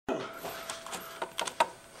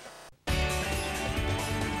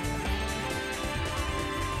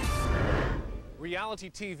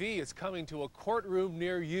Reality TV is coming to a courtroom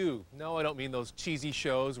near you. No, I don't mean those cheesy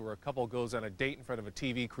shows where a couple goes on a date in front of a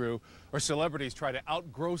TV crew or celebrities try to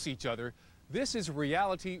outgross each other. This is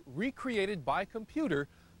reality recreated by computer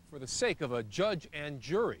for the sake of a judge and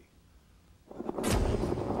jury.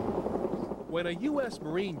 When a U.S.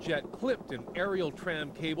 Marine jet clipped an aerial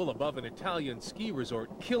tram cable above an Italian ski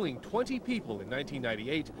resort, killing 20 people in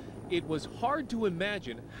 1998, it was hard to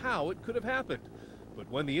imagine how it could have happened. But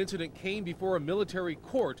when the incident came before a military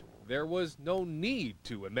court, there was no need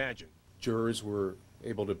to imagine. Jurors were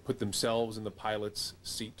able to put themselves in the pilot's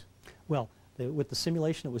seat. Well, with the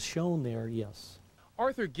simulation that was shown there, yes.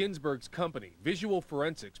 Arthur Ginsberg's company, Visual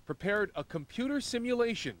Forensics, prepared a computer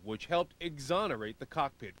simulation which helped exonerate the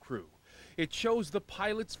cockpit crew. It shows the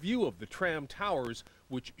pilot's view of the tram towers,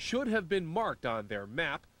 which should have been marked on their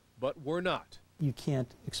map, but were not. You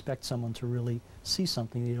can't expect someone to really see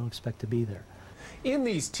something you don't expect to be there. In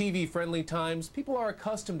these TV-friendly times, people are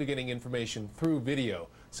accustomed to getting information through video,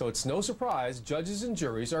 so it's no surprise judges and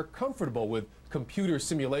juries are comfortable with computer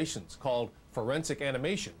simulations called forensic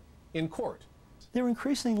animation in court. They're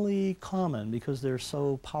increasingly common because they're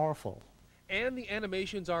so powerful. And the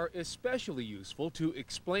animations are especially useful to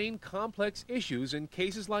explain complex issues in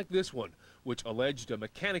cases like this one, which alleged a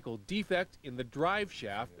mechanical defect in the drive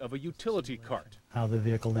shaft of a utility cart. How the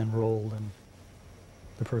vehicle then rolled and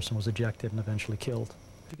the person was ejected and eventually killed.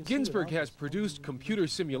 Ginsberg has produced computer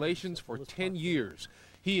simulations for 10 years.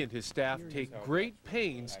 He and his staff take great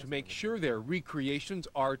pains to make sure their recreations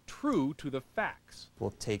are true to the facts.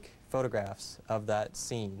 We'll take photographs of that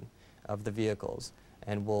scene, of the vehicles,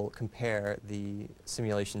 and we'll compare the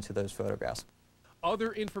simulation to those photographs.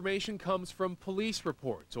 Other information comes from police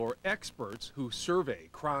reports or experts who survey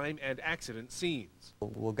crime and accident scenes.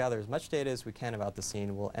 We'll gather as much data as we can about the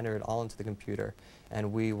scene, we'll enter it all into the computer,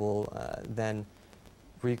 and we will then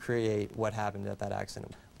recreate what happened at that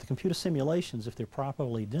accident. The computer simulations, if they're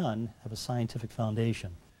properly done, have a scientific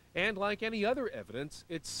foundation. And like any other evidence,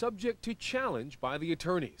 it's subject to challenge by the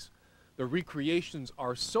attorneys. The recreations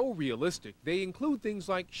are so realistic, they include things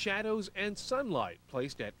like shadows and sunlight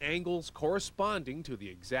placed at angles corresponding to the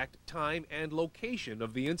exact time and location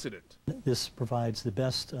of the incident. This provides the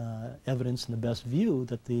best evidence and the best view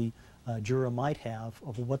that the juror might have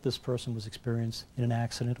of what this person was experiencing in an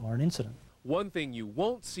accident or an incident. One thing you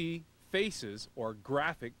won't see, faces or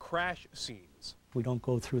graphic crash scenes. We don't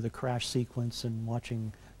go through the crash sequence and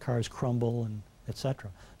watching cars crumble and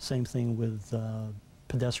etc. Same thing with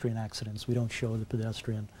pedestrian accidents. We don't show the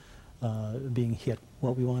pedestrian being hit.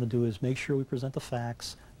 What we want to do is make sure we present the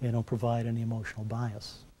facts and don't provide any emotional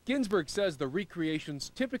bias. Ginsberg says the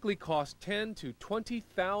recreations typically cost $10,000 to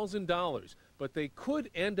 $20,000, but they could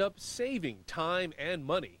end up saving time and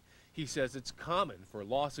money. He says it's common for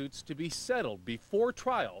lawsuits to be settled before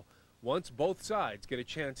trial once both sides get a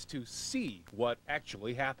chance to see what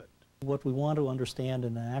actually happened. What we want to understand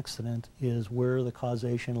in an accident is where the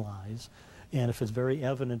causation lies, and if it's very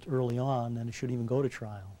evident early on, then it shouldn't even go to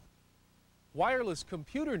trial. Wireless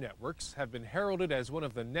computer networks have been heralded as one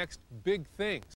of the next big things.